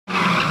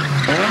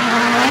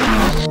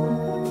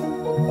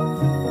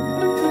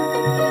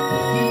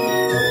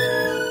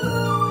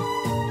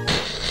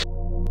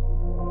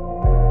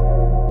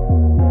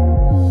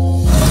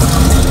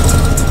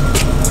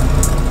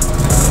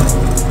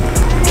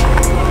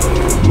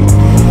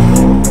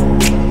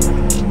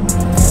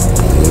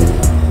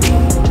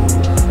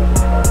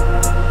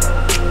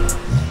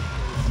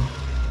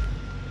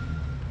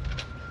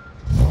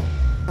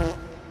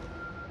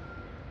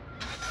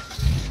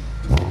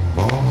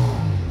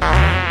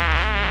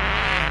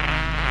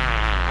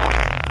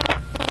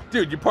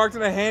Dude, you parked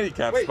in a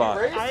handicap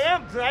spot. You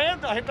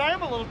I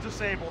am a little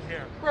disabled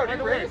here. Bro,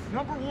 you raced?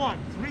 Number one,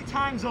 3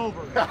 times over.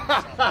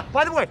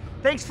 By the way,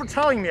 thanks for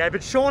telling me. I've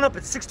been showing up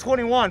at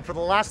 6:21 for the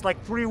last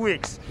like 3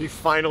 weeks. He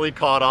finally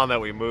caught on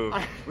that we moved.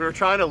 We were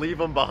trying to leave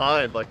him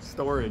behind, like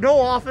storage. No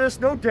office,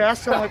 no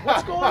desk. I'm like,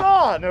 what's going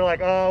on? They're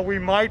like, oh, we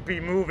might be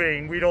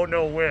moving. We don't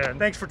know when.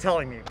 Thanks for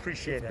telling me.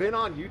 Appreciate it. It's been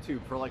on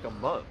YouTube for like a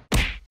month.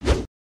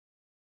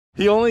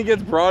 He only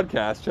gets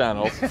broadcast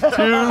channels.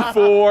 2,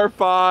 4,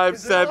 5,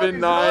 7,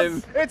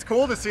 9. It's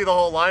cool to see the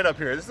whole lineup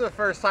here. This is the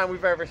first time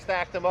we've ever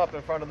stacked them up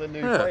in front of the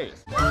new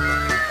place.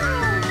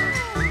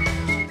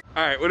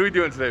 All right, what are we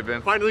doing today,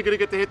 Ben? Finally gonna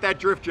get to hit that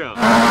drift jump.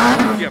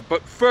 Yeah,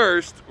 but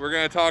first, we're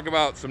gonna talk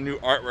about some new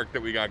artwork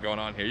that we got going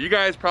on here. You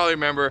guys probably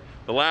remember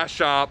the last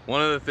shop.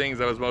 One of the things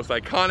that was most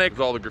iconic was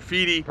all the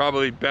graffiti.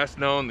 Probably best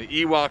known, the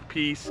Ewok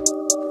piece.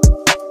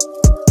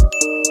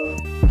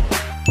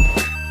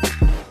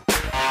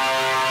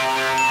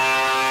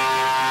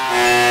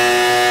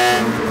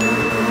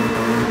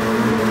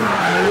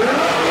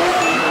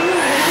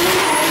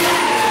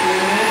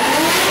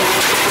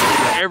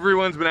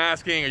 Everyone's been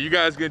asking, are you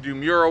guys gonna do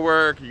mural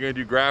work? Are you gonna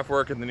do graph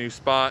work in the new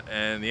spot?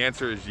 And the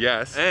answer is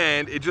yes.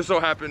 And it just so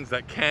happens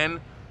that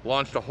Ken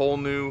launched a whole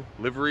new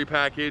livery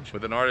package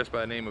with an artist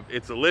by the name of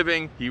It's a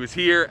Living. He was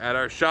here at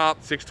our shop,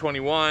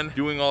 621,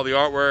 doing all the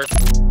artwork.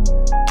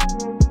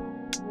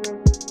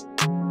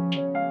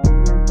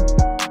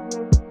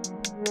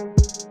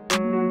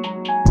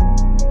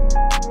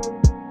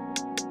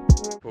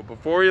 But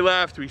before he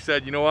left, we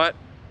said, you know what?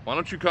 Why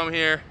don't you come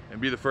here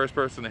and be the first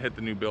person to hit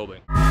the new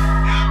building?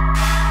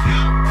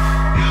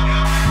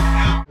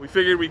 We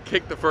figured we'd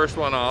kick the first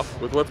one off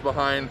with what's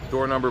behind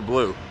door number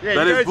blue. Yeah,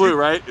 that is blue,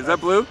 right? Is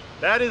that blue?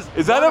 That is.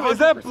 Is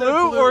that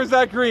blue or is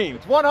that green?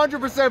 It's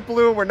 100%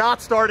 blue, and we're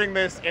not starting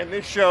this in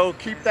this show.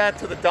 Keep that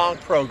to the donk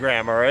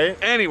program, all right?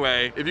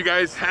 Anyway, if you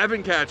guys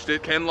haven't catched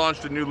it, Ken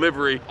launched a new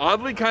livery.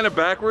 Oddly kind of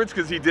backwards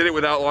because he did it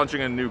without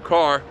launching a new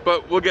car,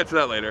 but we'll get to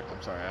that later.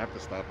 I'm sorry, I have to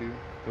stop you.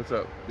 What's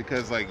up?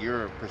 Because like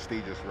you're a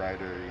prestigious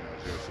writer, you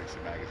know, 060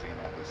 magazine,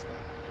 all this stuff.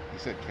 You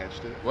said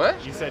catched it?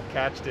 What? You said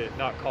catched it,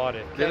 not caught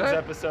it. Did Ken's I?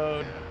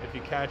 episode, if you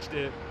catched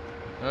it.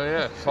 Oh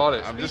yeah, caught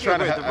it. I'm just trying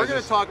to. If we're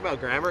gonna talk about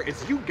grammar,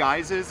 it's you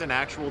guys is an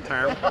actual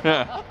term.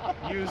 Yeah.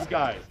 Use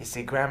guys. You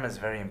see, grammar is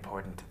very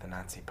important to the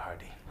Nazi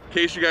party. In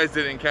case you guys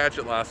didn't catch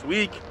it last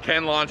week,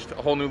 Ken launched a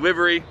whole new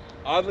livery.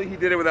 Oddly, he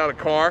did it without a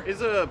car.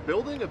 Is a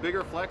building a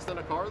bigger flex than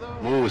a car, though?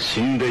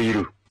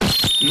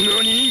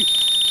 Nani?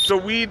 So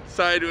we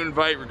decided to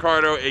invite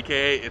Ricardo,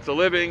 aka It's a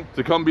Living,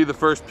 to come be the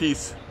first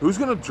piece. Who's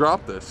gonna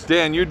drop this?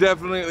 Dan, you're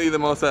definitely the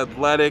most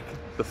athletic,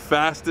 the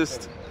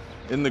fastest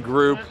in the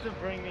group. You have to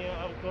bring me,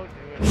 I'll go do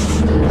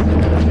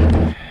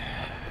it.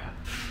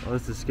 Oh,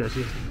 this is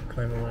sketchy.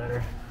 Climb a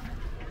ladder.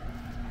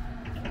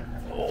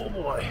 Oh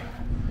boy.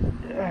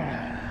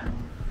 Yeah.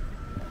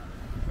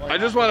 I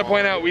just want to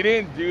point out, we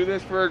didn't do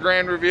this for a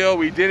grand reveal.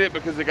 We did it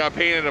because it got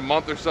painted a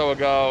month or so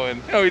ago,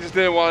 and you know, we just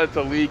didn't want it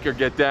to leak or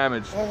get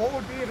damaged. Well, what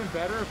would be even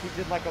better if we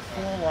did like a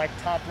full like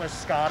topless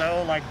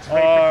Scotto, like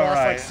draped across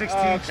like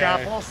 16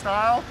 Chapel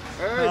style?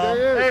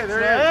 Hey,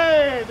 there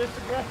Hey, this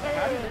is great.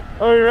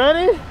 Are you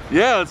ready?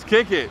 Yeah, let's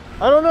kick it.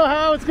 I don't know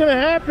how it's gonna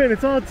happen.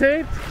 It's all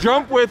taped.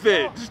 Jump with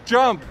it. Just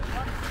jump.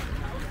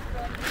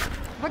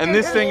 And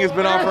this thing has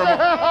been on for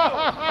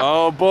a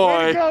Oh boy.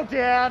 Way to go,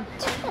 Dan.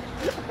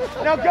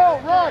 Now go,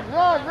 run,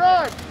 run,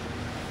 run.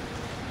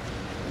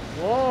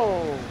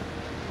 Whoa.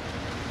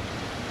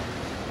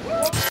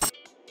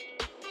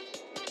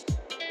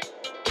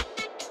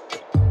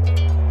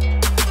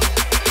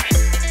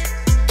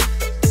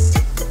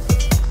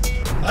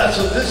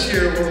 So this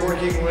year we're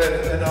working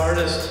with an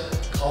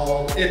artist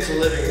called It's a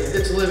Living.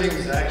 It's a Living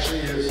is actually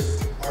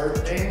his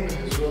art name.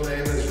 His real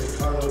name is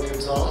Ricardo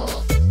Gonzalez.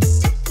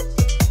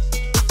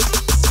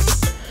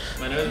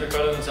 My name is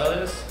Ricardo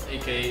Gonzalez,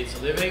 aka It's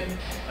a Living.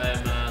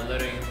 I'm a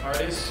lettering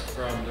artist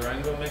from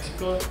Durango,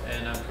 Mexico,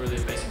 and I'm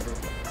currently based in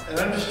Brooklyn. And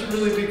I'm just a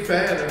really big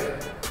fan of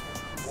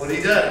what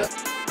he does.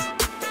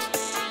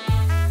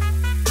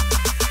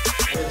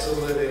 It's a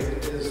Living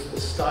is the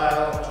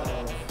style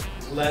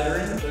of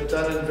lettering, but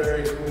done in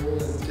very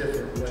cool and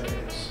different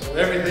ways. So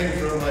everything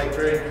from like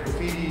very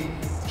graffiti,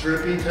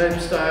 drippy type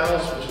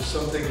styles, which is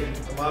something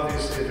I'm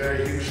obviously a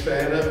very huge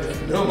fan of if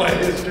you know my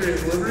history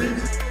of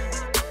liveries.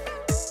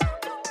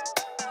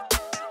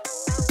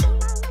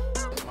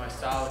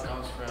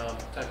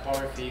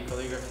 Typography,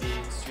 calligraphy,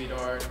 street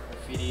art,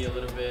 graffiti a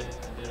little bit.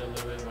 I did a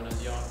little bit when I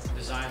was young.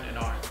 Design and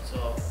art,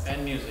 so,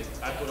 and music.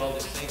 I put all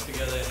these things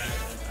together and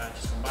I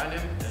just combine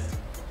them, and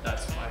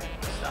that's my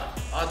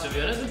style. To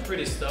be honest, I'm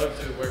pretty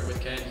stoked to work with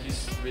Ken.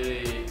 He's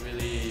really,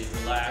 really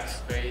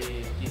relaxed,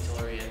 very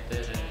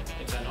detail-oriented, and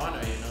it's an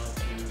honor, you know,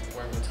 to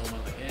work with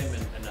someone like him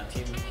and a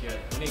team here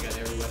at Hoonigan.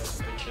 Everybody's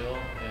super chill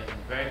and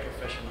very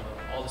professional.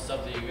 All the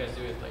stuff that you guys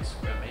do is like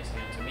super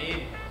amazing, and to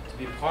me, to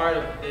be part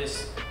of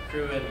this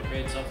crew and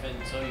create something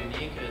so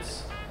unique,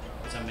 it's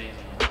amazing.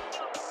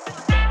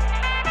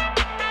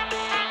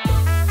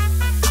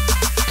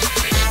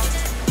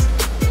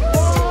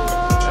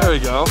 There we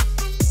go.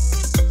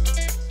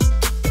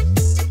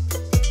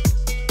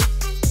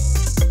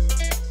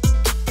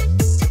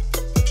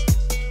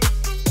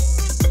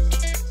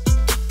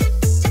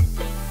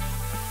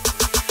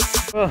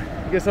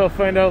 I guess I'll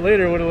find out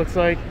later what it looks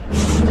like.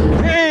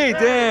 Hey,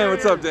 Dan.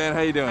 What's up, Dan?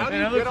 How you doing?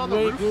 Man, that looks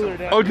way cooler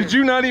down Oh, here. did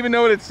you not even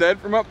know what it said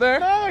from up there?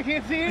 No, I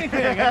can't see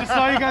anything. I just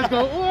saw you guys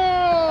go,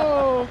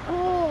 whoa,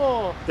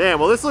 cool. Damn,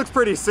 well this looks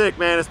pretty sick,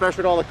 man,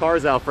 especially with all the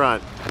cars out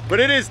front. But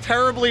it is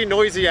terribly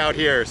noisy out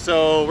here,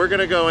 so we're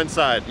gonna go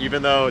inside,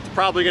 even though it's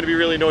probably gonna be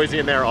really noisy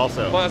in there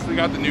also. Plus, we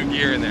got the new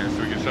gear in there,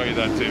 so we can show you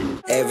that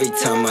too. Every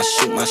time I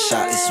shoot, my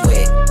shot is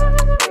wet.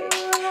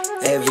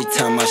 Every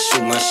time I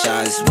shoot, my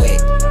shot is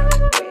wet.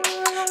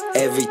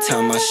 Every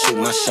time I shoot,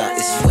 my shot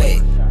is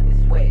wet.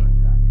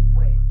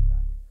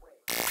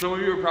 Some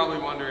of you are probably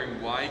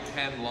wondering why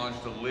Ken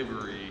launched a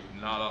livery,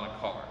 not on a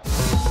car.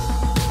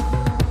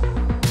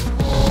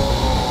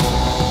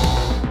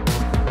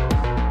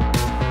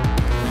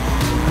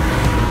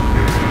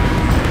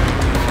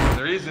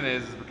 The reason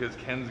is because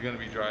Ken's going to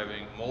be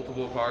driving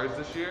multiple cars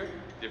this year,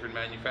 different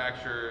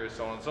manufacturers,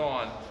 so on and so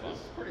on.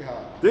 It's pretty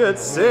hot. Dude,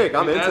 that's sick.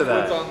 I'm into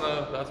that.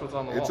 That's what's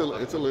on the wall.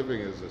 It's a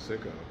living as a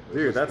sicko.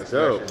 Dude, that's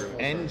dope.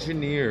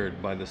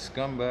 Engineered by the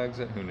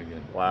scumbags at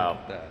Hoonigan. Wow.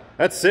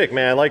 That's sick,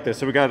 man. I like this.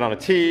 So we got it on a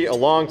tee, a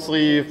long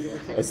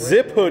sleeve, a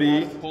zip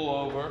hoodie. Pull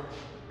over.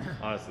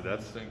 Honestly,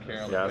 that's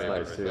Yeah, that's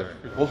nice too.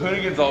 Well,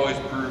 Hoonigan's always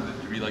proved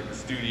it to be like the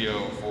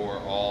studio for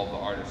all the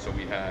artists. So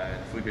we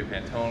had Felipe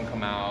Pantone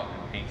come out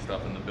and paint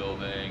stuff in the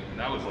building. And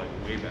that was like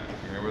way back.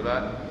 You remember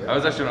that? Yeah. I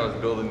was actually when I was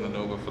building the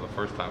Nova for the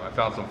first time. I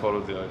found some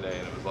photos the other day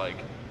and it was like,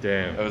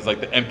 damn. It was like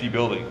the empty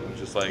building. It was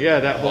just like, yeah,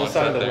 that whole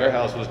side of the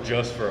warehouse was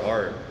just for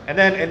art. And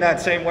then in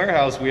that same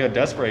warehouse, we had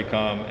Despre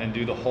come and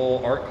do the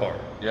whole art card.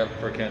 Yep.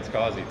 For Ken's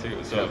Kazi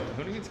too. So yep.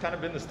 Hoonigan's kind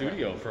of been the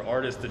studio for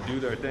artists to do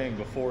their thing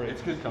before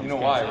it's because you know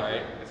why,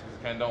 right? It's because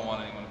Ken don't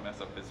want anyone to mess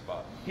up his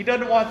spot. He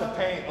doesn't want the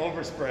paint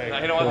overspray. No,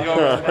 he don't want the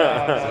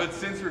overspray. But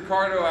since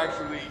Ricardo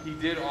actually, he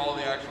did all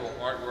the actual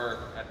artwork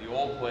at the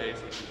old place,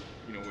 which is,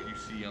 you know, what you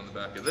see on the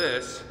back of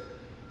this.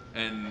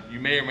 And you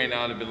may or may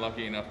not have been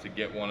lucky enough to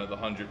get one of the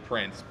 100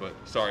 prints, but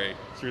sorry.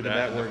 Through the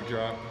network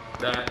drop.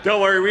 Don't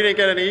worry, we didn't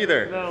get any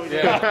either. No, we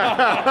didn't.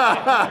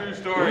 Yeah. True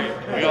story.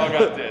 We all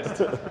got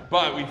dissed.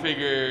 But we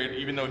figured,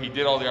 even though he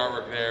did all the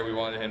artwork there, we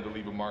wanted him to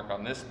leave a mark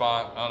on this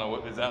spot. I don't know,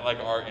 what is that like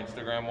our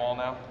Instagram wall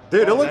now?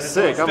 Dude, it looks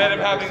sick. Instead of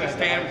having to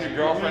stand with your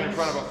girlfriend in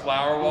front of a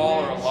flower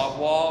wall or a love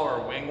wall or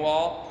a wing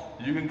wall,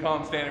 you can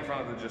come stand in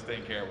front of the Just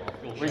Ain't Care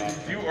wall. Wait,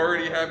 did you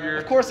already have your...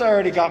 Of course I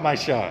already got my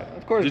shot.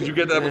 Of course. Did you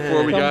get that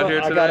before we got here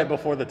today? I got it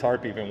before the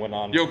tarp even went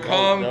on. Yo,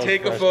 come,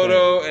 take a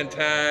photo and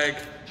tag,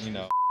 you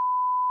know.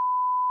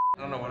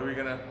 I don't know, what are we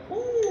gonna...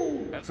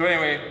 Woo! So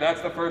anyway,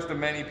 that's the first of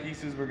many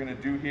pieces we're gonna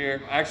do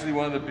here. Actually,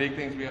 one of the big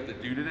things we have to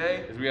do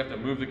today is we have to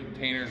move the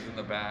containers in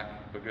the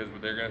back because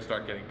they're gonna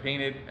start getting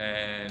painted.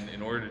 And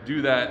in order to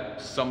do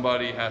that,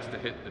 somebody has to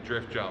hit the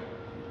drift jump.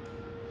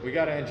 We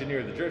got to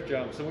engineer the drift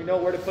jump so we know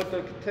where to put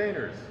the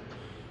containers.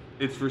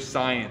 It's for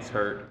science,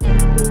 Hurt.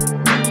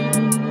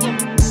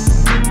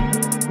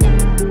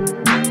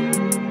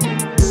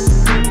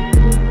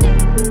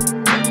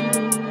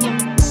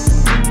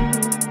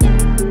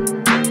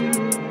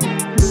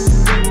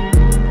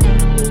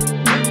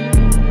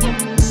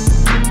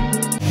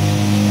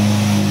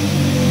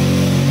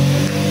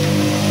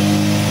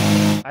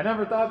 I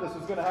never thought this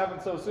was going to happen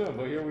so soon,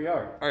 but here we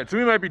are. All right, so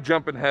we might be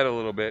jumping ahead a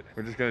little bit.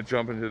 We're just gonna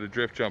jump into the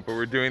drift jump, but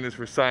we're doing this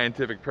for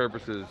scientific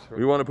purposes.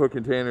 We wanna put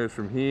containers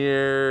from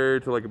here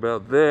to like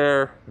about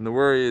there. And the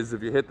worry is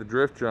if you hit the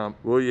drift jump,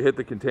 will you hit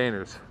the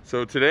containers?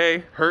 So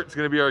today, Hurt's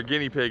gonna be our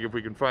guinea pig if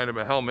we can find him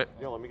a helmet.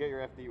 Yo, let me get your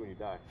FD when you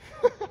die.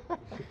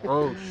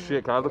 Oh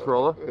shit, can I have the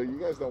Corolla? You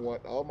guys don't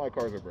want, all my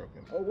cars are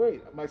broken. Oh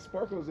wait, my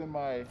sparkle's in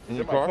my, In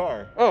your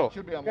car? Oh.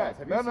 Should be on Guys,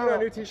 mine. have you seen our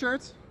new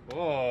t-shirts?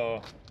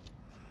 Oh,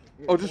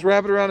 Oh, just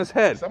wrap it around his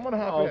head. Someone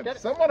hop in.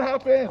 Someone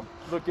hop in.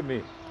 look at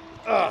me.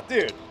 Oh,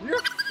 dude.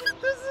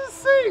 This is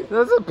sick.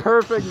 That's a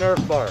perfect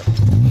Nerf bar.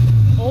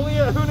 Only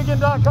at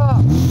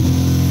Hoonigan.com.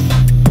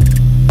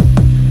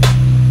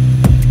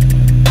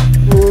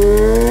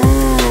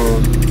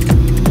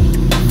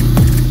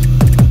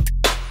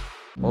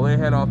 Well, they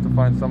head off to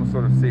find some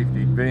sort of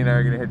safety. Vinny and I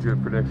are gonna hit you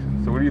with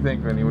predictions. So what do you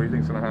think, Vinny? What do you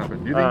think's gonna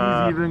happen? Do you think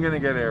he's even gonna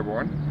get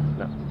airborne?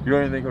 No. You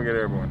don't even think he'll get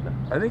airborne? No.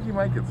 I think he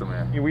might get some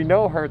air. We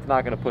know Hurt's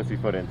not going to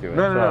pussyfoot into it.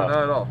 No, not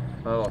at all.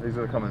 Not at all. He's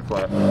gonna come in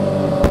flat.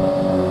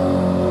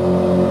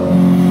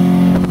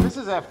 This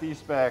is FD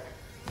spec.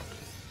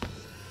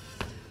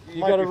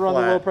 You got to run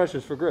the low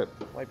pressures for grip.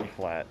 Might be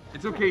flat.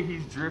 It's okay,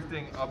 he's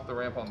drifting up the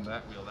ramp on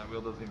that wheel. That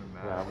wheel doesn't even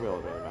matter. Yeah,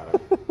 wheel doesn't matter.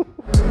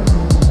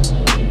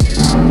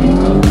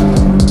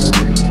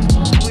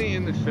 Only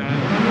in the shadow.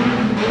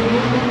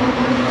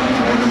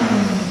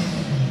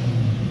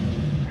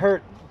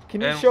 Hurt,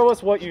 can you show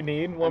us what you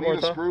need one more I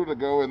need a time? screw to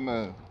go in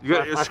the... You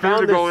got a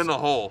screw to go in the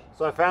hole.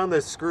 So I found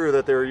this screw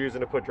that they were using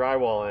to put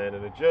drywall in,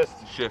 and it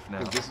just Shift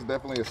now. This is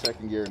definitely a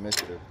second gear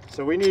initiative.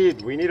 So we need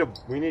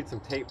some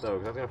tape though,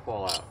 because that's gonna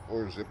fall out.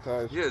 Or zip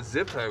ties. Yeah,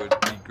 zip tie would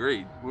be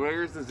great.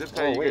 Where's the zip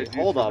tie? Oh you wait, guys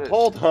hold use up, for this?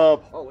 hold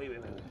up. Oh wait.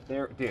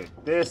 There, dude,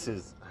 this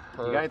is.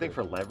 You got anything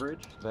Perfect. for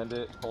leverage? Bend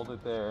it, hold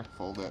it there.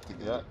 Fold that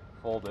together.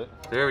 Yeah, fold it.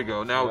 There we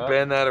go. Now Yeah.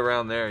 bend that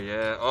around there.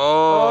 Yeah.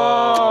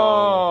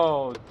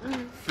 Oh. Oh,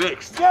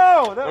 Fixed.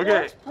 no, that Okay.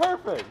 works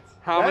perfect.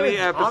 How That many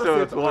is- honestly,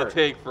 episodes it's will art. it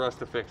take for us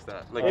to fix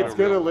that? Like, It's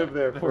in a gonna real live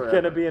there We're forever.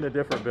 gonna be in a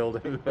different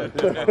building.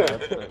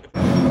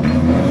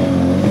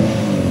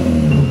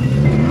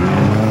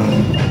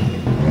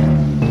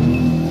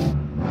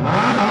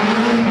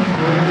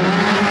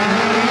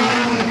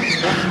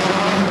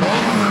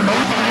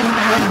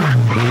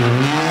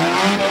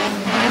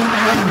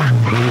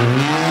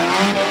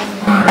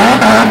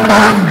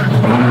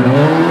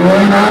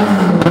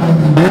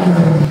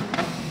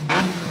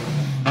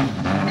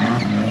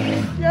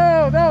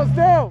 Yo, that was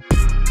dope.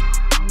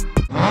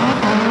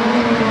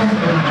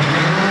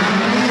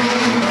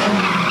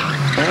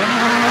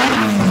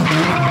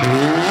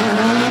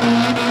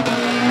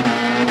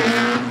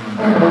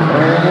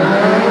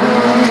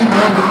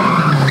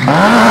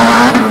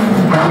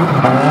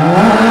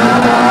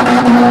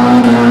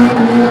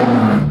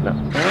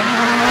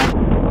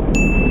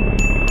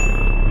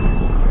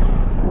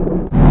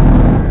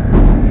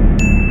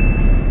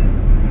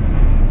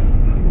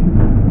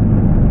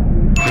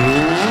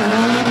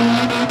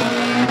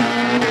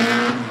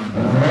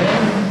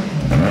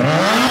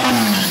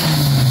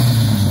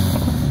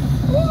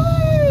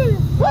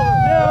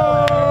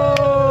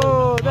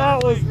 Yo, that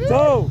was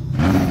dope.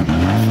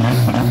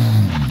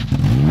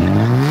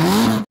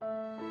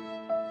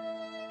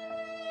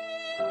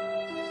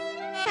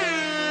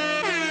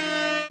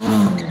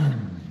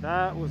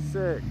 That was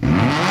sick.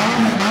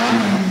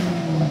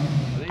 I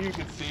think you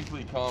could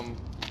safely come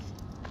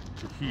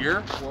to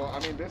here. Well, I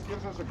mean, this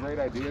gives us a great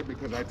idea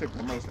because I took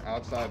the most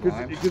outside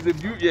line. Because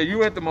if you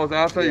went the most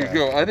outside you Yeah.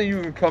 go, I think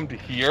you can come to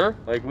here,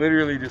 like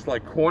literally just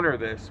like corner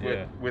this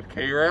with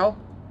K-rail,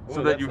 so Ooh,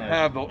 that that's you nice.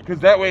 have the, because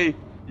that way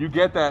you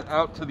get that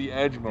out to the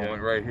edge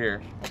moment right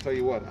here. I'll tell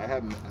you what, I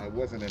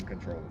wasn't in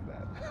control of that.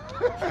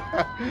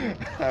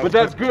 But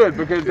that's good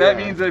because that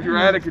Yeah. means that if you're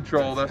out of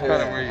control, that's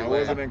kind of where you I land.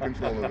 wasn't in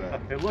control of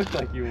that. It looked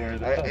like you were.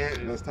 though.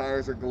 Those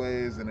tires are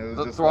glazed, and it was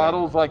The just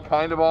throttle's like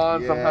kind of on,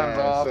 like, sometimes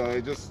yeah, off. So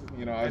it just,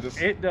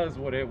 It does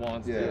what it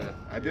wants yeah. to.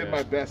 I did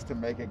my best to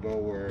make it go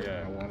where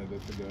Yeah. I wanted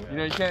it to go. You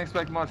know, you can't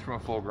expect much from a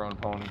full-grown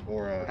pony.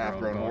 Or a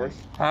half-grown pony. horse.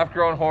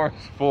 Half-grown horse,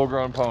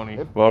 full-grown pony.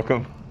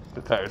 Welcome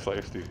to Tire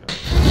Slayer Studio.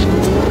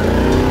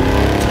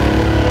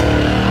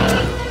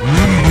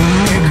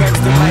 Here comes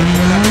the mic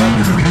when I come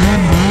through.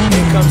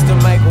 Here comes the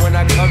mic when I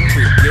come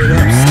through. Get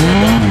up,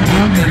 stand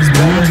up, things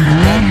better.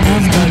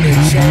 Nothing's gonna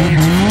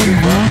change.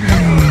 Give up.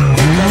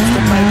 Here comes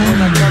the mic when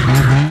I come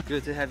through.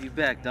 Good to have you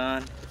back,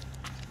 Don.